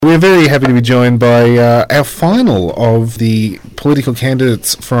We're very happy to be joined by our final of the political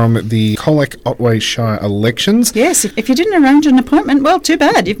candidates from the Colac-Otway Shire elections. Yes, if you didn't arrange an appointment, well, too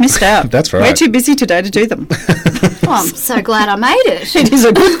bad. You've missed out. That's right. We're too busy today to do them. I'm so glad I made it. It is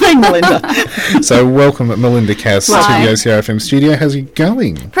a good thing, Melinda. So welcome, Melinda Cass, to the OCRFM studio. How's it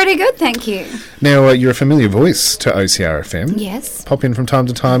going? Pretty good, thank you. Now, you're a familiar voice to OCRFM. Yes. Pop in from time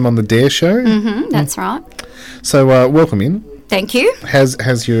to time on the Dare Show. That's right. So welcome in. Thank you.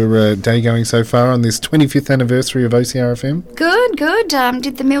 How's your day going so far on this 25th anniversary of OCRFM? Good.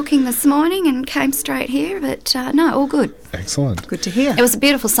 Did the milking this morning and came straight here, but no, all good. Excellent. Good to hear. It was a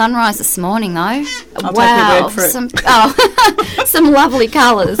beautiful sunrise this morning, though. I'll take your word for it. Some lovely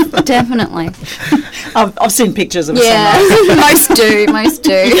colours, definitely. I've seen pictures of most do.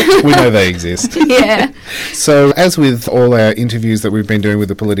 We know they exist. Yeah. So, as with all our interviews that we've been doing with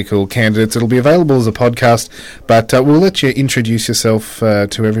the political candidates, it'll be available as a podcast, but we'll let you introduce yourself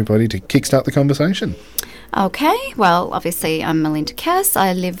to everybody to kickstart the conversation. Okay, well, obviously I'm Melinda Cass.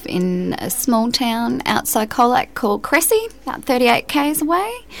 I live in a small town outside Colac called Cressy, about 38 k's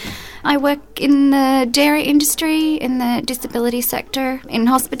away. I work in the dairy industry, in the disability sector, in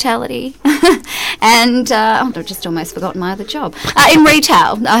hospitality, and I've just almost forgotten my other job. In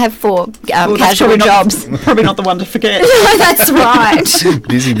retail, I have 4 casual jobs. Probably not the one to forget. That's right.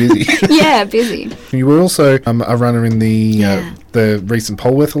 Busy. Yeah, busy. You were also a runner in the recent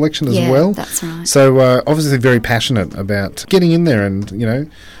Polwarth election as well. Yeah, that's right. So obviously very passionate about getting in there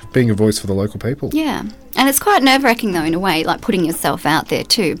and, being a voice for the local people. Yeah. And it's quite nerve-wracking, though, in a way, like putting yourself out there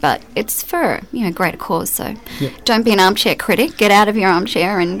too. But it's for, greater cause. So don't be an armchair critic. Get out of your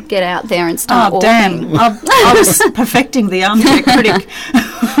armchair and get out there and start walking. Damn. I was perfecting the armchair critic.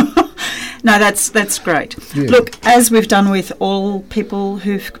 No, that's great. Yeah. Look, as we've done with all people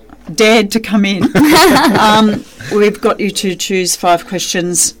who've dared to come in, we've got you to choose 5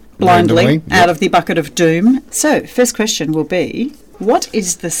 questions blindly out of the bucket of doom. So, first question will be, what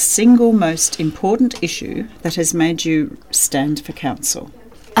is the single most important issue that has made you stand for council?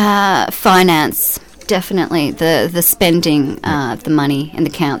 Finance, definitely. The spending of the money in the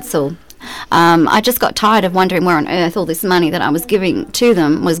council. I just got tired of wondering where on earth all this money that I was giving to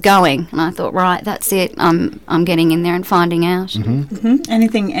them was going, and I thought, right, that's it. I'm getting in there and finding out.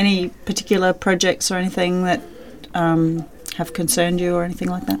 Mm-hmm. Any particular projects or anything that have concerned you or anything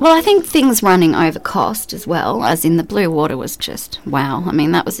like that? Well, I think things running over cost as well, as in the Blue Water was just, wow. I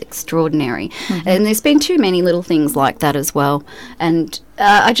mean, that was extraordinary. Mm-hmm. And there's been too many little things like that as well. And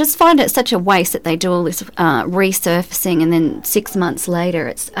I just find it such a waste that they do all this resurfacing and then 6 months later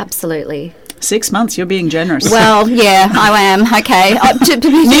it's absolutely... 6 months, you're being generous. Well, yeah, I am. Okay. To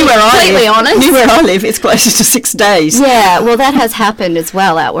be completely honest. Near where I live, it's closer to 6 days. Yeah, well, that has happened as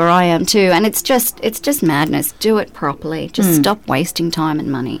well out where I am too. And it's just madness. Do it properly. Just stop wasting time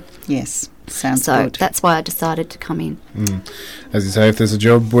and money. Yes, sounds So good. that's why I decided to come in. As you say, if there's a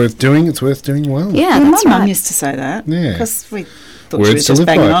job worth doing, it's worth doing well. Yeah, that's my right. mum used to say that. Yeah. Because we thought Words she was just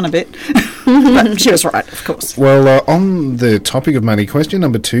banging on a bit. But she was right, of course. Well, on the topic of money, question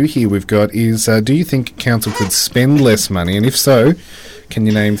number 2 here we've got is, do you think council could spend less money? And if so, can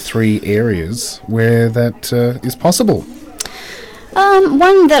you name 3 areas where that is possible?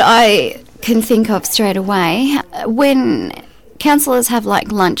 One that I can think of straight away, when councillors have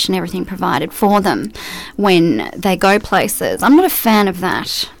lunch and everything provided for them when they go places. I'm not a fan of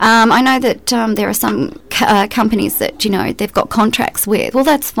that. I know that there are some companies that, they've got contracts with. Well,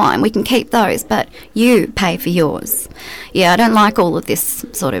 that's fine. We can keep those, but you pay for yours. Yeah, I don't like all of this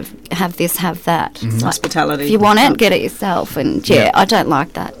sort of have this, have that. Mm-hmm. Hospitality. If you want it, get it yourself. And, I don't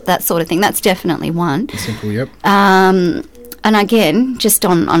like that sort of thing. That's definitely one. Simple, yep. And again, just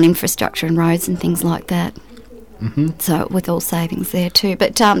on infrastructure and roads and things like that. Mm-hmm. So with all savings there too,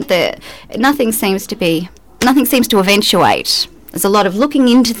 but nothing seems to eventuate. There's a lot of looking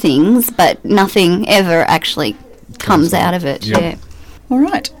into things, but nothing ever actually comes out of it. Yep. Yeah. All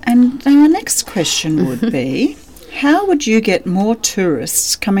right, and our next question would be, how would you get more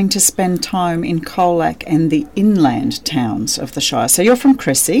tourists coming to spend time in Colac and the inland towns of the Shire? So you're from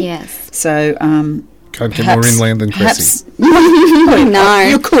Cressy. Yes. So can't get more inland than Cressy. No.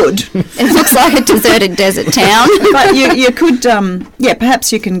 You could. It looks like a deserted desert town. But you could,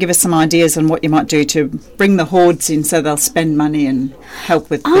 perhaps you can give us some ideas on what you might do to bring the hordes in so they'll spend money and help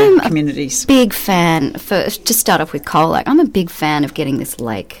with the communities. Big fan, to start off with Colac, I'm a big fan of getting this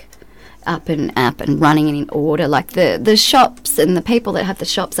lake up and running and in order. Like the shops and the people that have the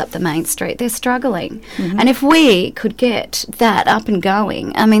shops up the main street, they're struggling. And if we could get that up and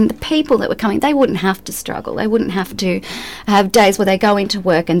going, I mean, the people that were coming, they wouldn't have to struggle. They wouldn't have to have days where they go into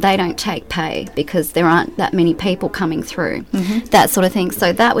work and they don't take pay because there aren't that many people coming through, that sort of thing.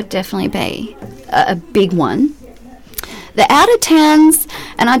 So that would definitely be a big one. The outer towns,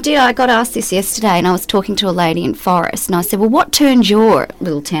 and I got asked this yesterday, and I was talking to a lady in Forest, and I said, well, what turned your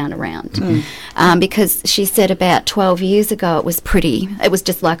little town around? Because she said about 12 years ago it was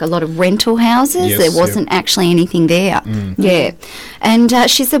just like a lot of rental houses. Yes, there wasn't actually anything there. Yeah. And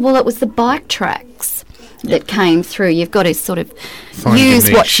she said, well, it was the bike tracks that came through. You've got to sort of use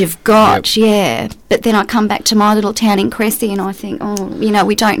what you've got, yeah. But then I come back to my little town in Cressy and I think,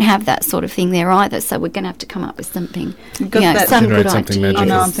 we don't have that sort of thing there either, so we're going to have to come up with something, some good idea. Oh,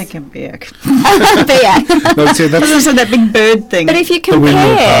 no, I'm thinking Biak. Biak. No, see, that's also that big bird thing. But if you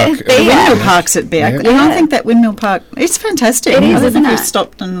compare... The Windmill Park's at Biak. Yeah. And I think that Windmill Park, it's fantastic. It is, I don't isn't know if it? you've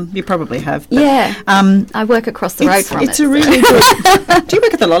stopped, and you probably have. But, I work across the road from it's it. a really good... Do you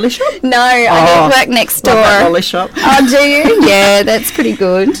work at the lolly shop? No, I do work next door. Love that lolly shop. Oh, do you? Yeah, that's pretty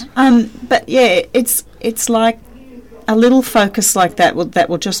good. But yeah, it's like a little focus like that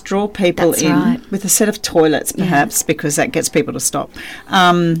will just draw people That's in right. with a set of toilets, perhaps, because that gets people to stop.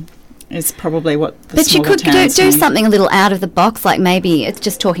 Is probably what the But you smaller could towns do need. something a little out of the box, like maybe it's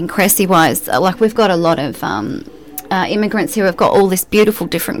just talking Cressy-wise. Like we've got a lot of immigrants who have got all this beautiful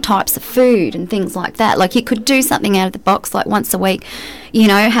different types of food and things like that. Like you could do something out of the box, like once a week,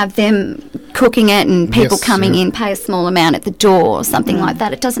 have them cooking it and people coming in, pay a small amount at the door or something like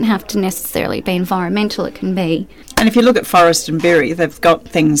that. It doesn't have to necessarily be environmental. It can be. And if you look at Forest and Berry, they've got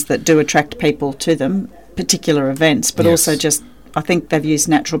things that do attract people to them, particular events, but also just, I think they've used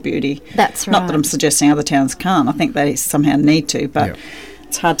natural beauty. That's right. Not that I'm suggesting other towns can't. I think they somehow need to, but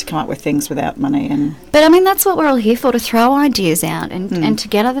it's hard to come up with things without money. But I mean, that's what we're all here for, to throw ideas out and to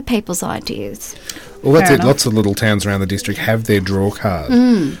get other people's ideas. Well, that's Fair it. enough. Lots of little towns around the district have their draw card.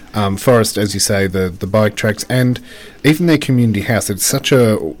 Forest, as you say, the bike tracks, and even their community house. It's such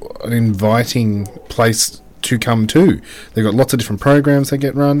an inviting place to come to. They've got lots of different programs they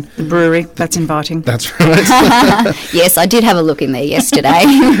get run. The brewery, that's inviting. That's right. Yes, I did have a look in there yesterday.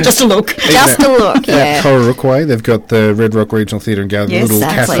 Just a look. Just a look, At Cororookwa, they've got the Red Rock Regional Theatre and Gallery, Yes, little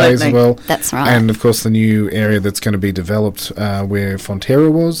exactly. cafes as well. That's right. And, of course, the new area that's going to be developed where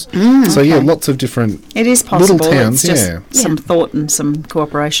Fonterra was. So, yeah, lots of different It is possible. little towns, it's just some thought and some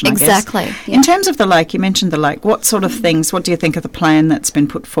cooperation, I guess. Exactly, yeah. In terms of the lake, you mentioned the lake. What sort of things, what do you think of the plan that's been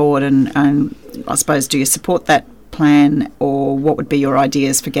put forward? And I suppose, do you support that plan, or what would be your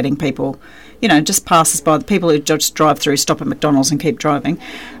ideas for getting people, just passers by, the people who just drive through, stop at McDonald's and keep driving?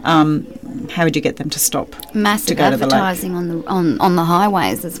 How would you get them to stop? Massive to go to the lake? advertising on the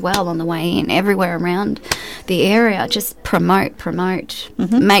highways as well, on the way in, everywhere around the area. Just promote,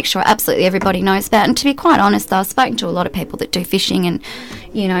 make sure absolutely everybody knows about it. And to be quite honest, I've spoken to a lot of people that do fishing, and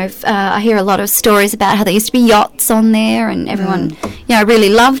I hear a lot of stories about how there used to be yachts on there, and everyone really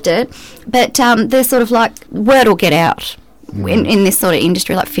loved it. But they're sort of like, word will get out. In this sort of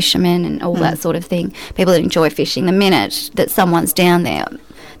industry, like fishermen and all that sort of thing, people that enjoy fishing, the minute that someone's down there,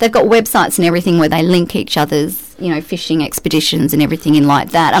 they've got websites and everything where they link each other's, fishing expeditions and everything in like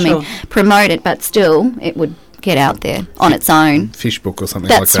that. I mean, promote it, but still, it would get out there on its own. fish book or something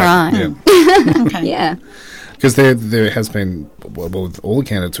That's like that. right. Yeah. Okay. Yeah. Because there has been, with all the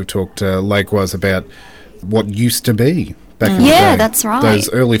candidates who talked lake-wise about what used to be back in the day. Yeah, that's right. Those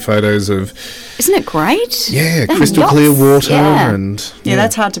early photos of... Isn't it great? Yeah, And crystal yachts, clear water yeah. Yeah,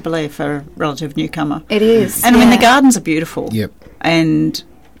 that's hard to believe for a relative newcomer. It is. And I mean, the gardens are beautiful. Yep. And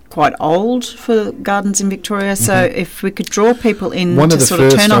quite old for gardens in Victoria. So if we could draw people in One to of the sort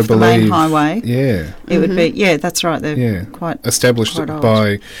first, of turn I off the main believe, highway, Yeah. it would be, that's right. They're quite established quite it old.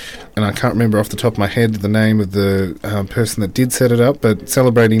 by, and I can't remember off the top of my head the name of the person that did set it up, but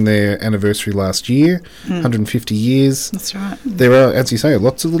celebrating their anniversary last year, 150 years. That's right. There are, as you say,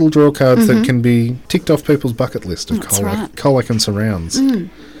 lots of little draw cards that can be ticked off people's bucket list of That's right. Colac and surrounds.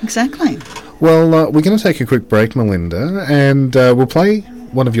 Exactly. Well, we're going to take a quick break, Melinda, and we'll play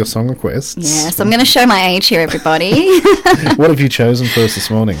one of your song requests. Yes, I'm going to show my age here, everybody. What have you chosen for us this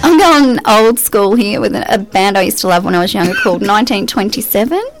morning? I'm going old school here with a band I used to love when I was younger called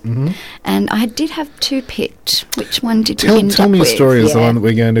 1927. And I did have two picked. Which one did you end Tell up me a with? story is the Yeah. one that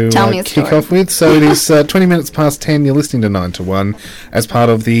we're going to Tell me a kick story. off with. So it is 20 minutes past 10. You're listening to 9 to 1 as part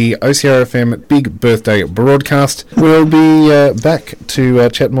of the OCR FM Big Birthday broadcast. We'll be back to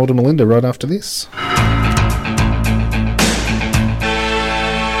chat more to Melinda right after this.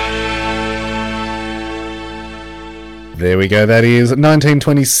 There we go. That is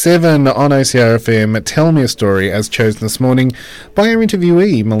 1927 on OCR FM. Tell Me a Story, as chosen this morning by our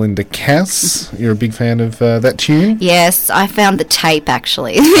interviewee, Melinda Cass. You're a big fan of that tune? Yes, I found the tape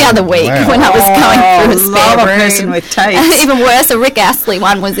actually the other week when I was going through a love spare a room. person with tapes. Even worse, a Rick Astley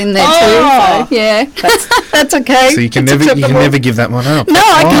one was in there too. So, yeah, That's okay. So you can It's acceptable. never give that one up. no,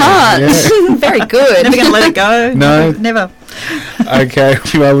 I can't. Yeah. Very good. Never going to let it go. No. Never. Okay,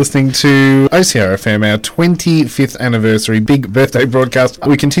 you are listening to OCR FM, our 25th anniversary big birthday broadcast.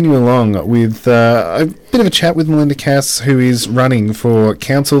 We continue along with a bit of a chat with Melinda Cass, who is running for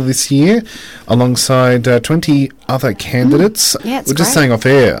council this year alongside 20 other candidates. Yeah, it's We're just great. saying off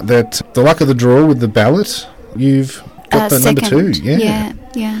air that the luck of the draw with the ballot, you've got the Second. number 2.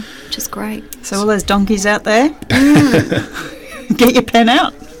 Yeah, which is great. So all those donkeys out there, get your pen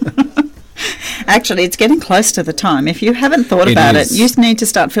out. Actually, it's getting close to the time. If you haven't thought It about is. it, you need to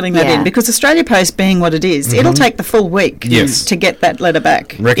start filling that Yeah. in, because Australia Post being what it is, it'll take the full week Yes. to get that letter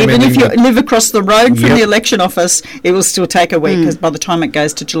back. Even Recommending if you that- live across the road from Yep. the election office, it will still take a week, because by the time it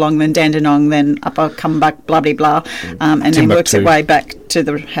goes to Geelong, then Dandenong, then up, come back, blah, blah, blah, and then works Timbuktu. its way back to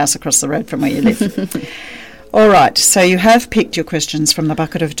the house across the road from where you live. All right, so you have picked your questions from the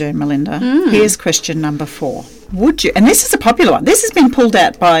Bucket of Doom, Melinda. Here's question number 4. Would you, and this is a popular one, this has been pulled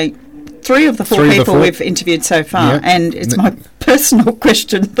out by 3 of the 4 3 of the people 4. we've interviewed so far, Yeah. and it's my personal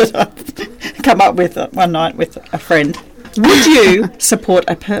question that I've come up with one night with a friend. Would you support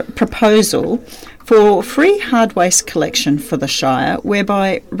a proposal for free hard waste collection for the Shire,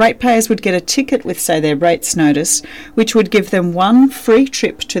 whereby ratepayers would get a ticket with, say, their rates notice, which would give them 1 free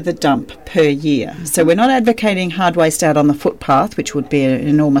trip to the dump per year? So we're not advocating hard waste out on the footpath, which would be an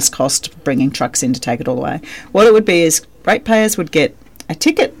enormous cost, bringing trucks in to take it all away. What it would be is ratepayers would get a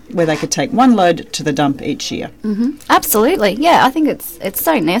ticket where they could take 1 load to the dump each year. Absolutely, yeah. I think it's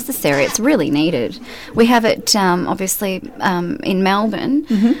so necessary. It's really needed. We have it obviously in Melbourne,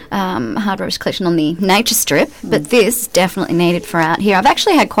 hard waste collection on the nature strip, but this definitely needed for out here. I've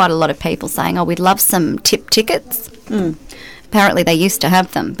actually had quite a lot of people saying, "Oh, we'd love some tip tickets." Apparently, they used to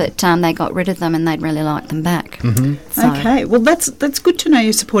have them, but they got rid of them, and they'd really like them back. So, Okay, well that's good to know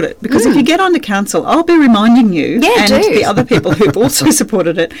you support it, because if you get on to council, I'll be reminding you Yeah, and do. the other people who've also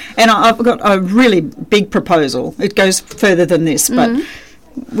supported it. And I've got a really big proposal. It goes further than this, but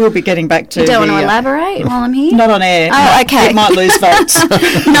we'll be getting back to. You don't want the, to elaborate while I'm here? Not on air. Oh, okay. It might lose votes.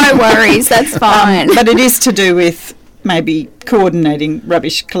 No worries, that's fine. But it is to do with maybe coordinating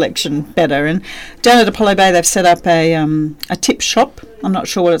rubbish collection better. And down at Apollo Bay, they've set up a tip shop. I'm not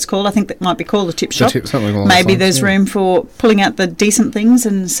sure what it's called. I think that might be called a tip shop. Something along those Maybe lines, there's yeah. room for pulling out the decent things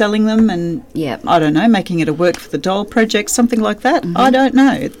and selling them, and Yep. I don't know, making it a work for the doll project, something like that. I don't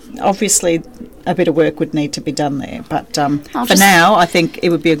know. Obviously, a bit of work would need to be done there. But for just- now, I think it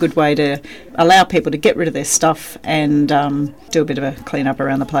would be a good way to allow people to get rid of their stuff and do a bit of a clean up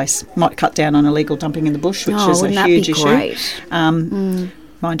around the place. Might cut down on illegal dumping in the bush, which is a wouldn't that huge be issue. great?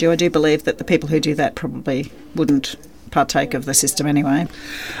 Mind you, I do believe that the people who do that probably wouldn't partake of the system anyway.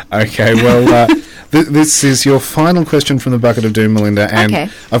 Okay, well, this is your final question from the Bucket of Doom, Melinda. And, Okay.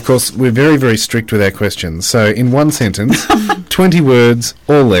 of course, we're very, very strict with our questions. So, in one sentence, 20 words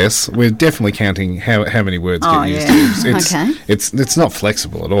or less, we're definitely counting how many words Oh, get used. yeah. Okay. It's not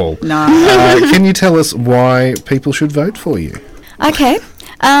flexible at all. No. Can you tell us why people should vote for you? Okay.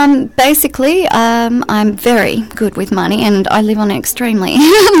 Basically, I'm very good with money, and I live on an extremely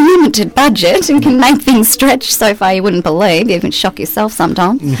limited budget and can make things stretch so far you wouldn't believe. You can shock yourself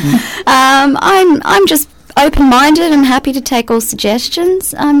sometimes. I'm just open-minded and happy to take all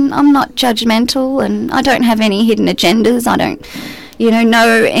suggestions. I'm not judgmental, and I don't have any hidden agendas. I don't,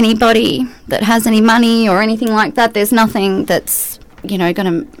 know anybody that has any money or anything like that. There's nothing that's going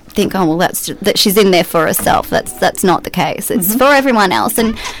to think, oh well, that she's in there for herself. That's not the case. It's for everyone else,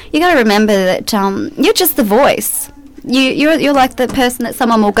 and you got to remember that you're just the voice. You're like the person that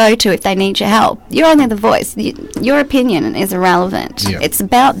someone will go to if they need your help. You're only the voice. Your opinion is irrelevant. Yep. It's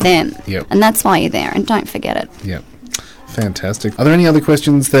about them, Yep. and that's why you're there. And don't forget it. Yeah. Fantastic. Are there any other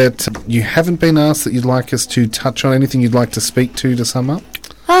questions that you haven't been asked that you'd like us to touch on? Anything you'd like to speak to sum up?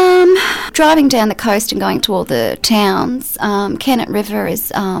 Driving down the coast and going to all the towns, Kennet River is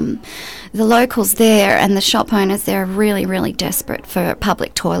the locals there and the shop owners there are really, really desperate for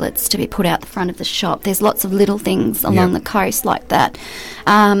public toilets to be put out the front of the shop. There's lots of little things along Yep. the coast like that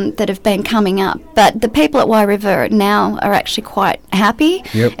that have been coming up. But the people at Wye River now are actually quite happy.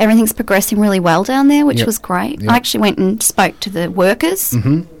 Yep. Everything's progressing really well down there, which Yep. was great. Yep. I actually went and spoke to the workers.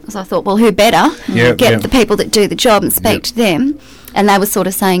 So I thought, well, who better? Yep, Get yep. the people that do the job and speak Yep. to them. And they were sort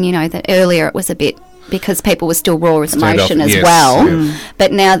of saying, that earlier it was a bit because people were still raw with Straight emotion off, as yes, well. yeah.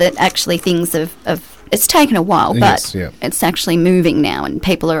 But now that actually things have it's taken a while, but Yes, yeah. it's actually moving now, and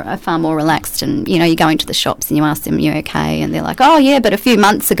people are far more relaxed. And you go into the shops and you ask them, "You okay?" And they're like, "Oh yeah, but a few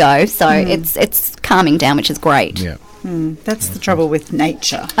months ago." So it's calming down, which is great. Yeah. That's the trouble with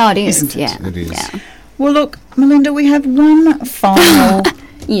nature. Oh, it is. Isn't it? Yeah, It is. Yeah. Well, look, Melinda, we have one final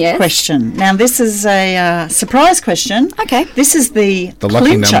Yes. question. Now, this is a surprise question. Okay. This is the lucky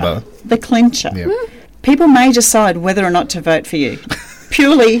clincher. number. The clincher. Yeah. People may decide whether or not to vote for you.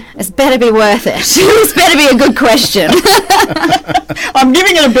 Purely, It's better be worth it. It's better be a good question. I'm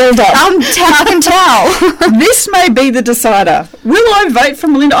giving it a build-up. I can tell. This may be the decider. Will I vote for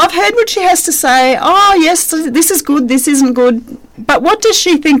Melinda? I've heard what she has to say. Oh, yes, this is good, this isn't good. But what does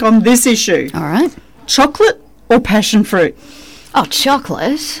she think on this issue? All right. Chocolate or passion fruit? Oh,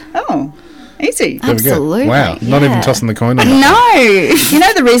 chocolate. Oh, easy. There we go. Absolutely. Wow. Not even yeah. tossing the coin on that. No. You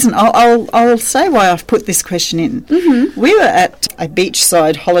know the reason, I'll say why I've put this question in. Mm-hmm. We were at a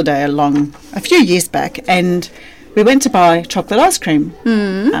beachside holiday a few years back, and we went to buy chocolate ice cream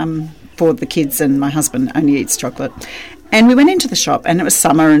for the kids, and my husband only eats chocolate. And we went into the shop, and it was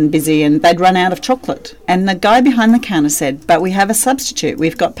summer and busy, and they'd run out of chocolate. And the guy behind the counter said, "But we have a substitute.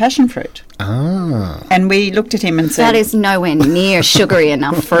 We've got passion fruit." Ah. And we looked at him and said, That is nowhere near sugary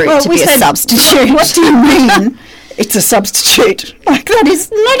enough fruit Well, to we be a said, substitute. "What do you mean it's a substitute? Like, that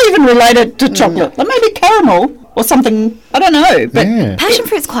is not even related to chocolate. Like, maybe caramel or something, I don't know." But Yeah. Passion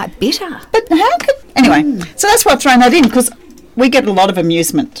fruit's quite bitter. But how could... Anyway, so that's why I've thrown that in, because we get a lot of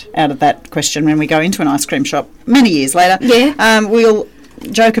amusement out of that question when we go into an ice cream shop many years later. Yeah. We'll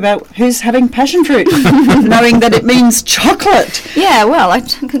joke about who's having passion fruit, knowing that it means chocolate. Yeah, well, I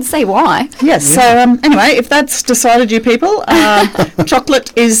can see why. Yes, so anyway, if that's decided, you people,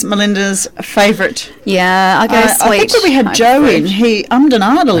 chocolate is Melinda's favourite. Yeah, I go sweet. I think when we had over Joe fruit. in, he ummed and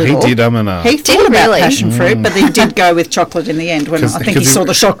ahed a He little. did and ah. He thought he about really? passion fruit, but he did go with chocolate in the end when I think he 'cause saw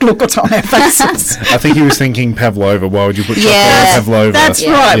the shocked look on our faces. I think he was thinking pavlova. Why would you put chocolate Yeah, on pavlova? That's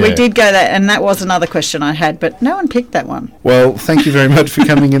right, we Yeah. did go that, and that was another question I had, but no one picked that one. Well, thank you very much for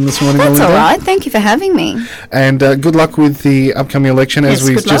coming in this morning, That's Melinda. all right. Thank you for having me. And good luck with the upcoming election. As Yes,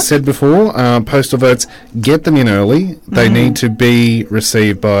 we've good just luck. said before, postal votes, get them in early. They need to be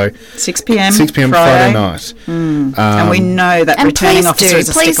received by 6 p.m. 6 p.m. Friday night. And we know that And returning officer is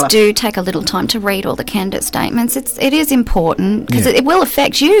a please stickler. do take a little time to read all the candidate statements. It is important because it will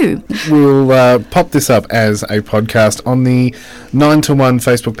affect you. We'll pop this up as a podcast on the 9 to 1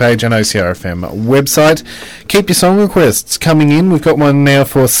 Facebook page and OCRFM website. Keep your song requests coming in. We've got one now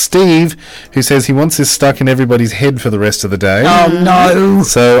for Steve, who says he wants this stuck in everybody's head for the rest of the day. Oh, no.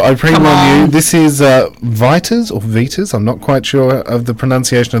 So I pre-warn Come you, on. this is Vitas or Vitas, I'm not quite sure of the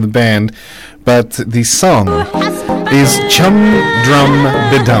pronunciation of the band, but the song is Chum Drum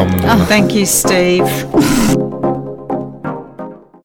Bedum. Thank you, Steve.